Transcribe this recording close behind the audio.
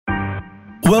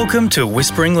Welcome to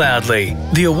Whispering Loudly,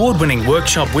 the award-winning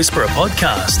Workshop Whisperer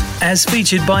podcast, as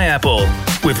featured by Apple,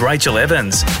 with Rachel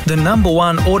Evans, the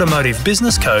 #1 automotive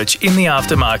business coach in the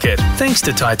aftermarket, thanks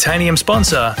to titanium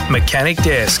sponsor Mechanic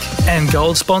Desk and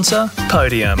gold sponsor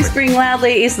Podium. Whispering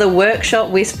Loudly is the Workshop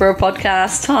Whisperer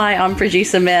podcast. Hi, I'm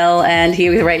producer Mel, and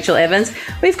here with Rachel Evans.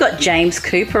 We've got James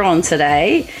Cooper on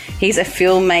today. He's a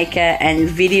filmmaker and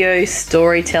video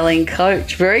storytelling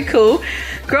coach. Very cool.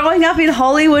 Growing up in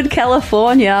Hollywood,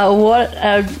 California, what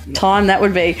a time that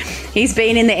would be. He's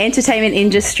been in the entertainment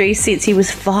industry since he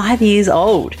was 5 years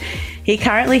old. He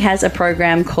currently has a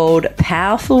program called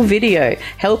Powerful Video,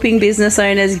 helping business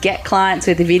owners get clients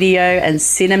with video and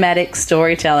cinematic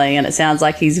storytelling. And it sounds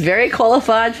like he's very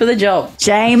qualified for the job.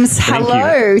 James,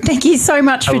 hello. Thank you so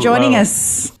much for joining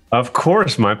us. Of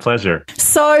course, my pleasure.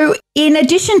 So, in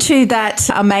addition to that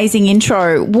amazing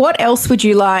intro, what else would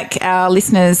you like our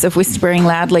listeners of Whispering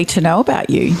Loudly to know about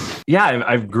you? Yeah,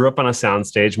 I grew up on a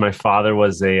soundstage. My father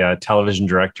was a television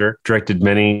director, directed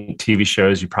many TV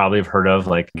shows you probably have heard of,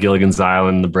 like Gilligan's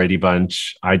Island, The Brady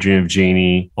Bunch, I Dream of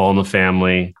Jeannie, All in the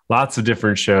Family, lots of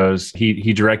different shows.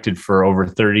 He directed for over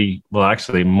 30, well,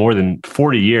 actually more than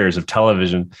 40 years of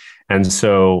television. And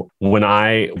so when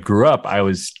I grew up, I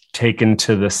was taken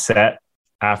to the set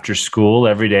after school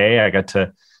every day. I got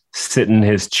to sit in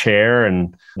his chair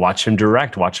and watch him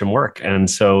direct, watch him work. And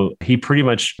so he pretty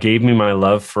much gave me my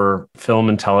love for film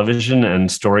and television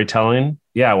and storytelling.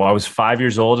 Yeah, well, I was 5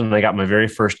 years old and I got my very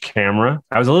first camera.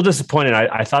 I was a little disappointed.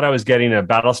 I thought I was getting a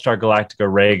Battlestar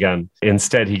Galactica ray gun.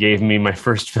 Instead, he gave me my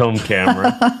first film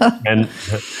camera. And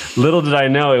little did I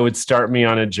know it would start me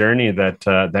on a journey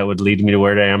that would lead me to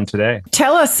where I am today.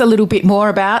 Tell us a little bit more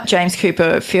about James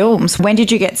Cooper Films. When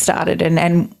did you get started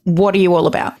and what are you all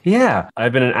about? Yeah,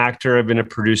 I've been an actor. I've been a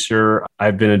producer.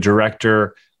 I've been a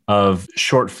director of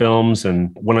short films. And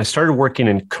when I started working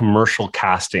in commercial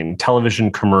casting, television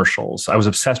commercials, I was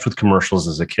obsessed with commercials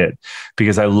as a kid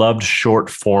because I loved short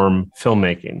form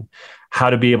filmmaking, how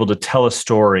to be able to tell a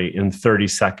story in 30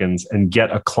 seconds and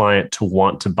get a client to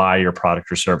want to buy your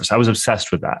product or service. I was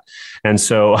obsessed with that. And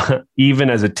so even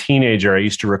as a teenager, I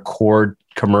used to record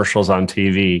commercials on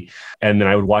TV. And then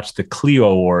I would watch the Clio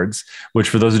Awards, which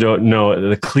for those who don't know,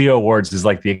 the Clio Awards is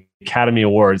like the Academy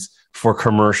Awards for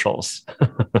commercials.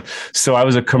 So I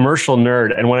was a commercial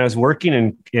nerd. And when I was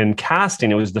working in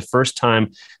casting, it was the first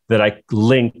time that I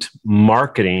linked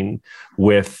marketing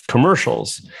with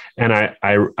commercials. And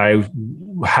I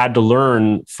had to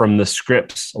learn from the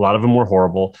scripts. A lot of them were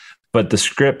horrible, but the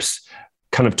scripts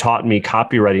kind of taught me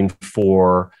copywriting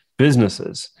for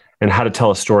businesses and how to tell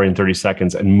a story in 30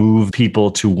 seconds and move people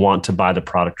to want to buy the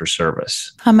product or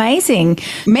service. Amazing.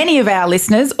 Many of our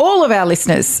listeners, all of our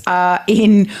listeners are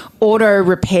in auto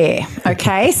repair,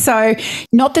 okay? So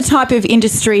not the type of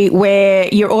industry where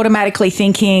you're automatically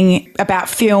thinking about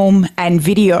film and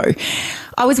video.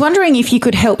 I was wondering if you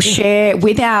could help share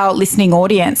with our listening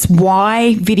audience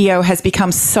why video has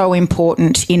become so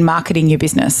important in marketing your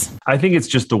business. I think it's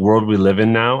just the world we live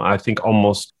in now. I think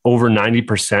almost over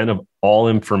 90% of all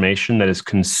information that is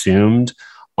consumed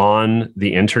on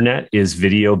the internet is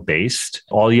video based.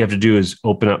 All you have to do is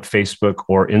open up Facebook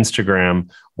or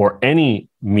Instagram or any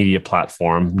media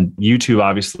platform. YouTube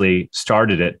obviously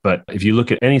started it, but if you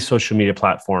look at any social media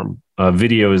platform,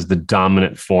 video is the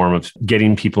dominant form of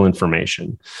getting people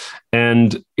information.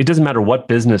 And it doesn't matter what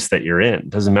business that you're in. It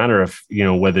doesn't matter if,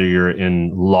 whether you're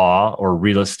in law or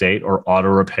real estate or auto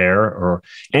repair or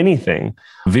anything,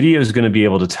 video is going to be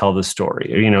able to tell the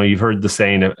story. You've heard the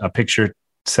saying, a picture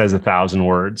says 1,000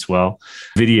 words. Well,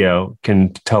 video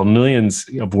can tell millions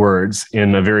of words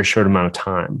in a very short amount of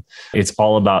time. It's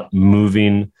all about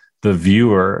moving the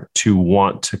viewer to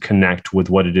want to connect with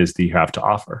what it is that you have to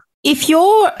offer. If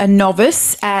you're a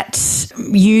novice at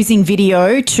using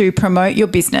video to promote your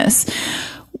business,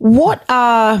 what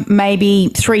are maybe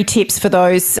 3 tips for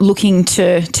those looking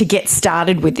to get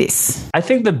started with this? I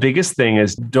think the biggest thing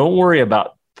is don't worry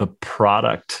about the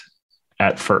product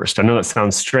at first. I know that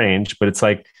sounds strange, but it's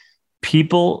like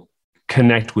people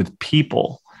connect with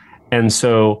people. And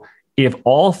so if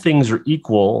all things are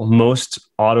equal, most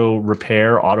auto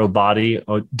repair, auto body,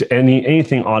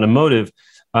 anything automotive,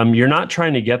 you're not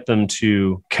trying to get them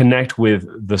to connect with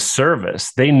the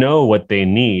service. They know what they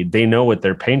need. They know what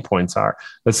their pain points are.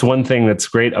 That's one thing that's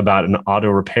great about an auto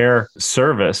repair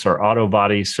service or auto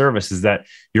body service is that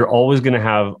you're always going to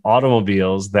have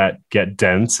automobiles that get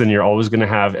dents and you're always going to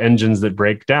have engines that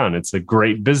break down. It's a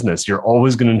great business. You're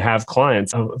always going to have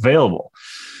clients available.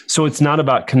 So it's not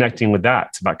about connecting with that.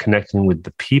 It's about connecting with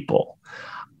the people.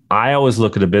 I always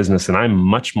look at a business and I'm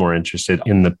much more interested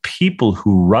in the people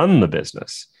who run the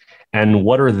business and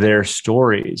what are their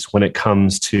stories when it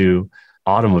comes to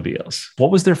automobiles.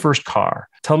 What was their first car?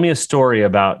 Tell me a story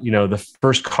about, the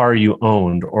first car you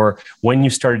owned, or when you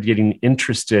started getting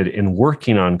interested in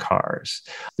working on cars.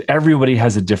 Everybody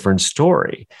has a different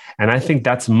story. And I think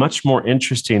that's much more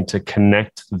interesting to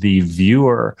connect the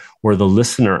viewer or the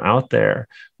listener out there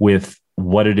with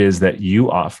what it is that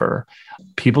you offer.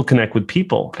 People connect with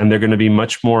people, and they're going to be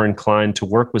much more inclined to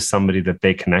work with somebody that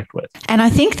they connect with. And I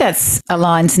think that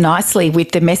aligns nicely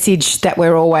with the message that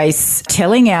we're always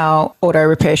telling our auto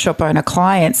repair shop owner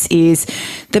clients is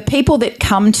the people that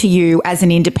come to you as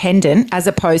an independent, as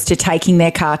opposed to taking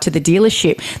their car to the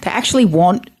dealership, they actually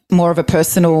want more of a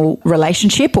personal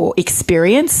relationship or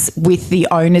experience with the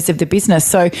owners of the business.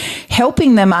 So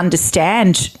helping them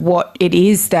understand what it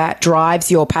is that drives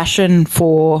your passion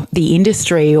for the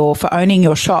industry or for owning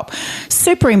your shop,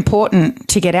 super important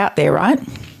to get out there, right?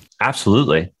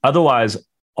 Absolutely. Otherwise,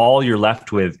 all you're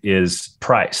left with is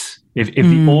price. If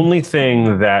the only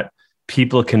thing that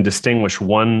people can distinguish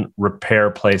one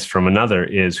repair place from another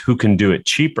is who can do it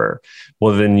cheaper,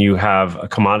 well, then you have a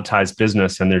commoditized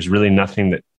business and there's really nothing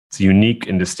that's unique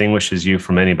and distinguishes you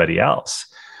from anybody else.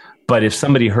 But if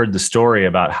somebody heard the story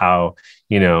about how,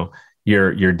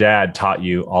 your dad taught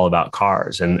you all about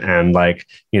cars and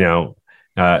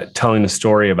telling the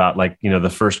story about the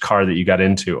first car that you got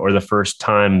into, or the first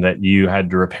time that you had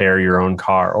to repair your own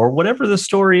car, or whatever the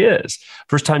story is,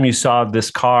 first time you saw this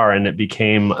car and it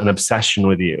became an obsession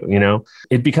with you,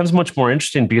 it becomes much more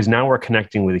interesting because now we're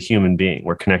connecting with a human being.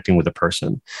 We're connecting with a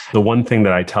person. The one thing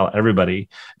that I tell everybody,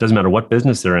 doesn't matter what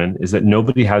business they're in, is that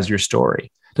nobody has your story.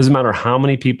 Doesn't matter how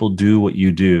many people do what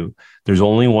you do. There's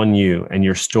only one you, and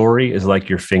your story is like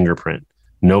your fingerprint.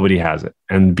 Nobody has it.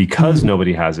 And because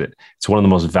nobody has it, it's one of the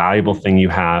most valuable things you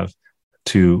have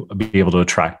to be able to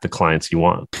attract the clients you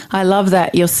want. I love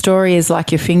that. Your story is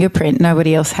like your fingerprint.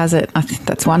 Nobody else has it. I think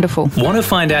that's wonderful. Want to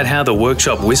find out how the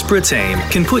Workshop Whisperer team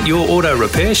can put your auto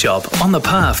repair shop on the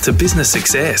path to business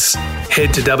success?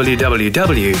 Head to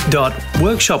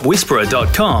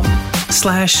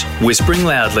www.workshopwhisperer.com/whispering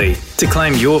loudly to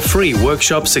claim your free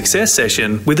workshop success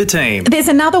session with the team. There's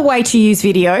another way to use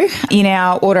video in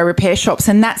our auto repair shops,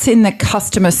 and that's in the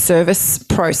customer service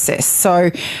process. So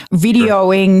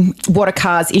videoing what a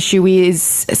car's issue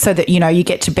is so that, you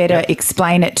get to better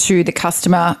explain it to the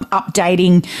customer,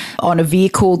 updating on a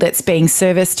vehicle that's being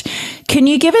serviced. Can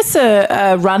you give us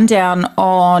a rundown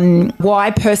on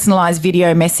why personalized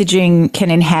video messaging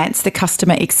can enhance the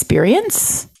customer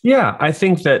experience? Yeah, I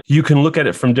think that you can look at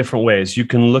it from different ways. You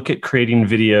can look at creating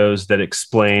videos that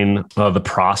explain the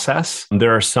process.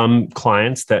 There are some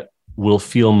clients that will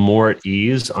feel more at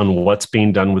ease on what's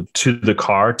being done to the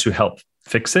car to help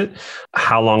fix it.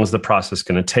 How long is the process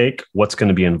going to take? What's going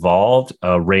to be involved?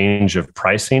 A range of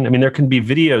pricing. I mean, there can be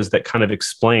videos that kind of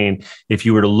explain, if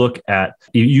you were to look at,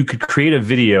 you could create a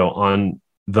video on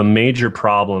the major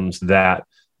problems that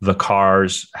the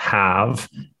cars have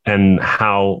and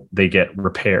how they get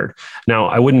repaired. Now,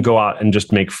 I wouldn't go out and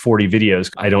just make 40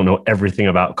 videos. I don't know everything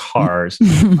about cars,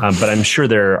 but I'm sure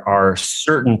there are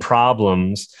certain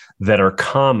problems that are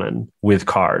common with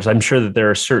cars. I'm sure that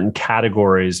there are certain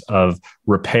categories of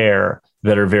repair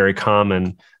that are very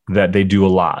common that they do a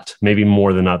lot, maybe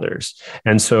more than others.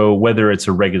 And so whether it's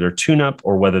a regular tune-up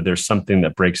or whether there's something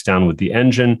that breaks down with the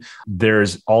engine,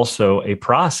 there's also a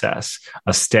process,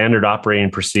 a standard operating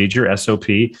procedure,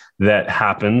 SOP, that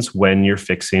happens when you're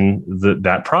fixing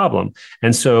that problem.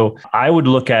 And so I would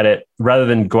look at it, rather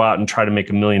than go out and try to make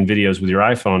a million videos with your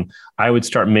iPhone, I would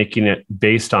start making it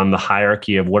based on the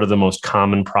hierarchy of what are the most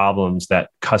common problems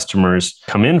that customers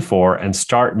come in for, and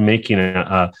start making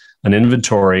an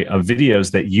inventory of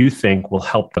videos that you think will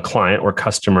help the client or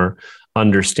customer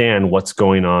understand what's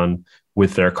going on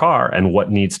with their car and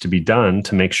what needs to be done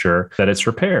to make sure that it's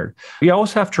repaired. You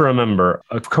always have to remember,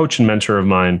 a coach and mentor of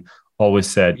mine always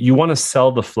said, you want to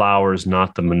sell the flowers,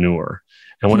 not the manure.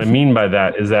 And what I mean by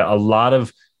that is that a lot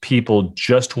of people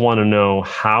just want to know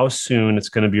how soon it's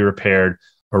going to be repaired,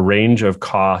 a range of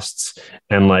costs,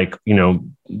 and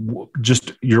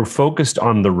just you're focused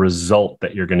on the result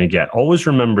that you're going to get. Always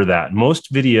remember that.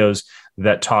 Most videos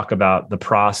that talk about the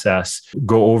process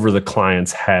go over the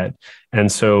client's head.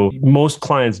 And so most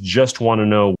clients just want to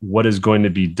know what is going to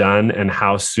be done and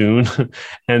how soon.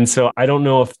 And so I don't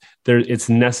know if it's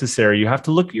necessary. You have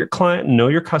to look at your client and know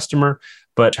your customer,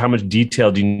 but how much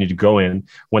detail do you need to go in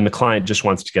when the client just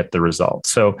wants to get the result?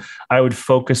 So I would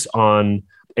focus on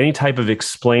any type of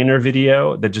explainer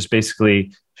video that just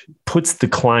basically puts the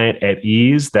client at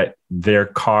ease that their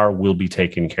car will be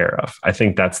taken care of. I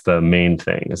think that's the main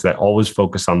thing, is that always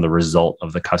focus on the result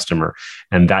of the customer.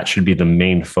 And that should be the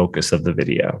main focus of the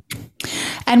video.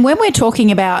 And when we're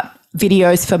talking about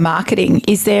videos for marketing,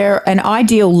 is there an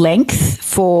ideal length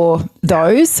for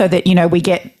those so that, we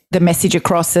get the message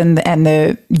across and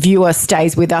the viewer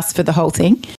stays with us for the whole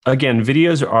thing? Again,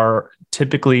 videos are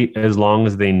typically as long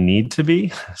as they need to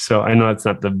be. So I know that's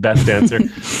not the best answer,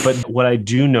 but what I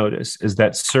do notice is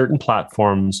that certain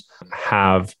platforms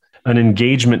have an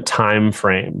engagement time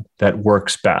frame that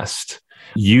works best.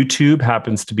 YouTube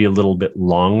happens to be a little bit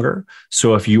longer.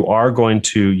 So if you are going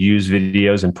to use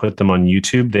videos and put them on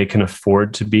YouTube, they can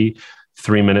afford to be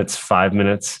 3 minutes, 5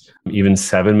 minutes, even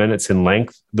 7 minutes in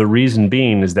length. The reason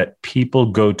being is that people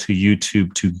go to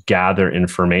YouTube to gather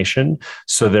information.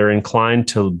 So they're inclined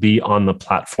to be on the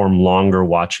platform longer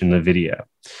watching the video.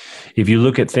 If you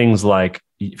look at things like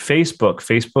Facebook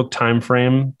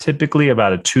timeframe, typically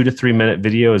about a 2 to 3 minute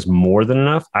video is more than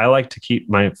enough. I like to keep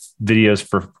my videos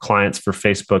for clients for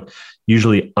Facebook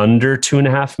usually under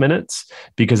 2.5 minutes,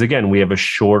 because again, we have a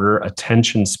shorter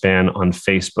attention span on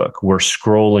Facebook. We're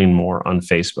scrolling more on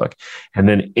Facebook. And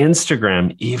then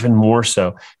Instagram, even more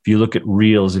so. If you look at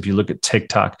Reels, if you look at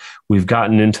TikTok, we've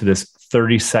gotten into this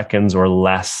 30 seconds or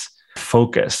less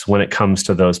focus when it comes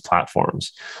to those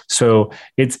platforms. So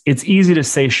it's easy to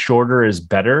say shorter is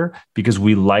better because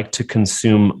we like to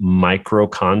consume micro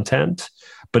content.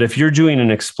 But if you're doing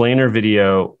an explainer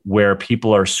video where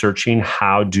people are searching,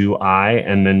 how do I,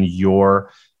 and then your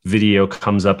video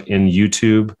comes up in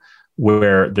YouTube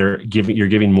where you're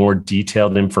giving more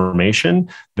detailed information,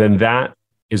 then that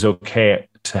is okay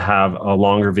to have a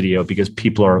longer video because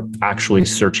people are actually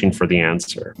searching for the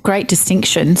answer. Great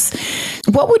distinctions.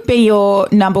 What would be your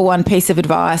number one piece of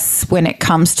advice when it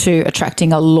comes to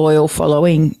attracting a loyal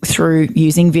following through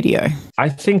using video? I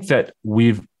think that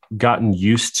we've gotten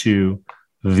used to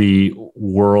the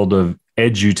world of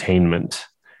edutainment.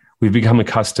 We've become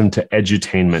accustomed to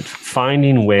edutainment,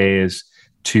 finding ways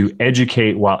to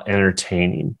educate while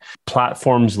entertaining.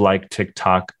 Platforms like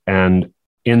TikTok and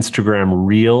Instagram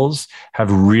Reels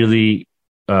have really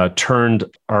turned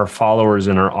our followers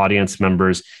and our audience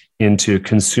members into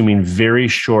consuming very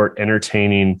short,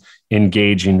 entertaining,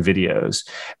 engaging videos.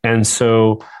 And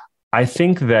so I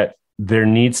think that there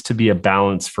needs to be a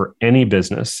balance for any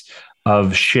business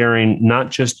of sharing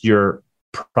not just your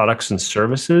products and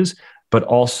services, but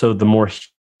also the more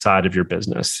side of your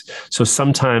business. So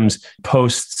sometimes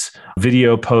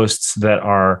video posts that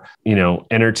are,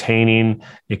 entertaining.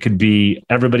 It could be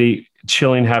everybody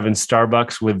chilling, having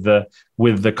Starbucks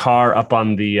with the car up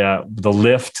on the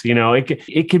lift.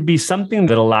 It could be something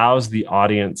that allows the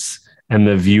audience and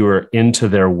the viewer into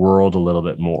their world a little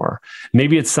bit more.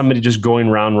 Maybe it's somebody just going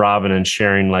round robin and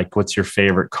sharing like, what's your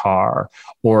favorite car?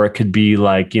 Or it could be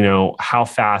like, how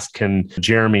fast can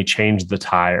Jeremy change the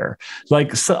tire?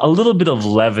 Like a little bit of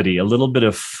levity, a little bit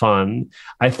of fun.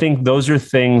 I think those are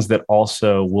things that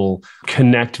also will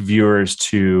connect viewers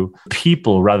to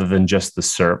people rather than just the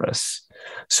service.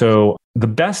 So the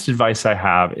best advice I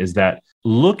have is that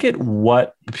look at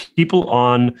what people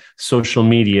on social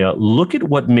media, look at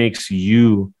what makes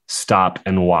you stop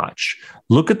and watch.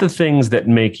 Look at the things that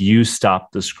make you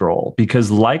stop the scroll, because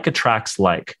like attracts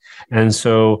like. And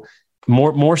so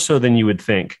more so than you would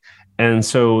think. And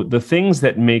so the things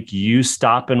that make you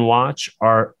stop and watch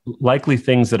are likely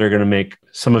things that are going to make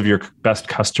some of your best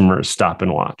customers stop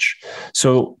and watch.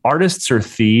 So artists are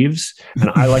thieves,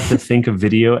 and I like to think of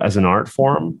video as an art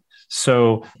form.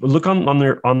 So look on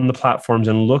the platforms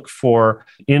and look for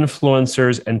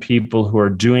influencers and people who are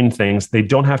doing things. It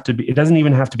doesn't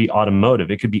even have to be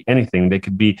automotive. It could be anything. They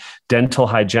could be dental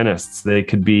hygienists. They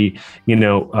could be,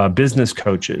 business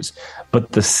coaches.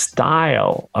 But the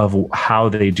style of how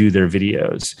they do their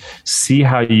videos, see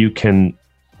how you can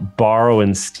borrow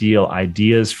and steal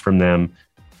ideas from them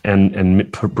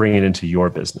and bring it into your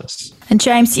business. And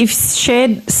James, you've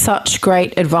shared such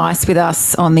great advice with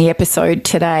us on the episode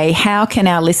today. How can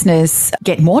our listeners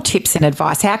get more tips and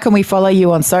advice? How can we follow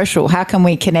you on social? How can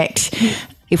we connect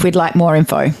if we'd like more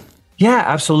info? Yeah,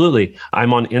 absolutely.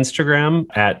 I'm on Instagram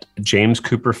at James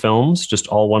Cooper Films, just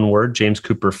all one word, James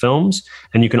Cooper Films.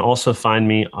 And you can also find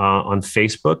me on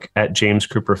Facebook at James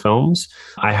Cooper Films.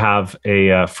 I have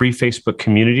a free Facebook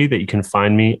community that you can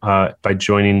find me by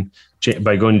going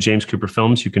to James Cooper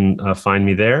Films. You can find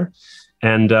me there.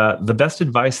 And the best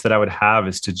advice that I would have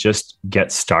is to just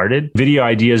get started. Video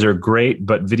ideas are great,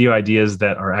 but video ideas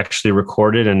that are actually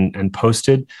recorded and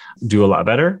posted do a lot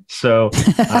better. So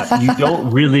you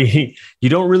don't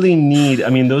really need,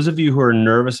 those of you who are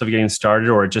nervous of getting started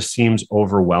or it just seems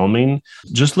overwhelming,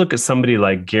 just look at somebody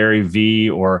like Gary Vee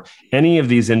or any of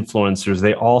these influencers.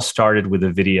 They all started with a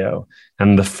video,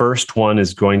 and the first one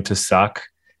is going to suck.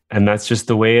 And that's just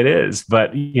the way it is.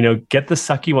 But, get the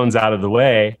sucky ones out of the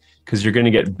way because you're going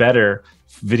to get better.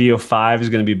 Video 5 is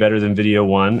going to be better than video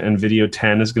 1, and video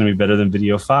 10 is going to be better than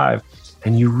video 5.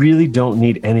 And you really don't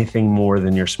need anything more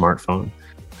than your smartphone.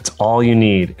 It's all you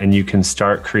need, and you can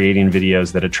start creating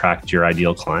videos that attract your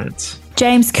ideal clients.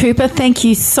 James Cooper, thank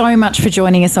you so much for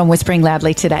joining us on Whispering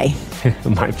Loudly today.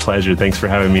 My pleasure. Thanks for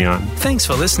having me on. Thanks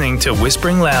for listening to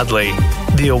Whispering Loudly,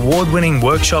 the award-winning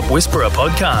Workshop Whisperer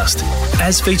podcast,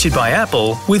 as featured by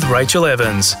Apple with Rachel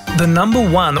Evans, the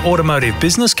 #1 automotive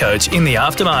business coach in the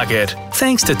aftermarket.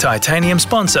 Thanks to Titanium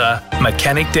sponsor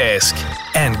Mechanic Desk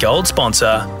and gold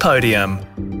sponsor Podium.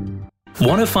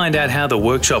 Want to find out how the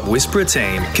Workshop Whisperer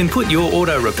team can put your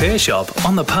auto repair shop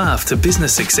on the path to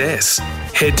business success?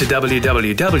 Head to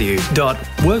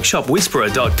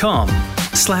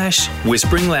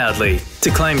www.workshopwhisperer.com/whispering loudly to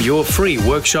claim your free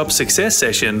workshop success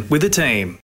session with the team.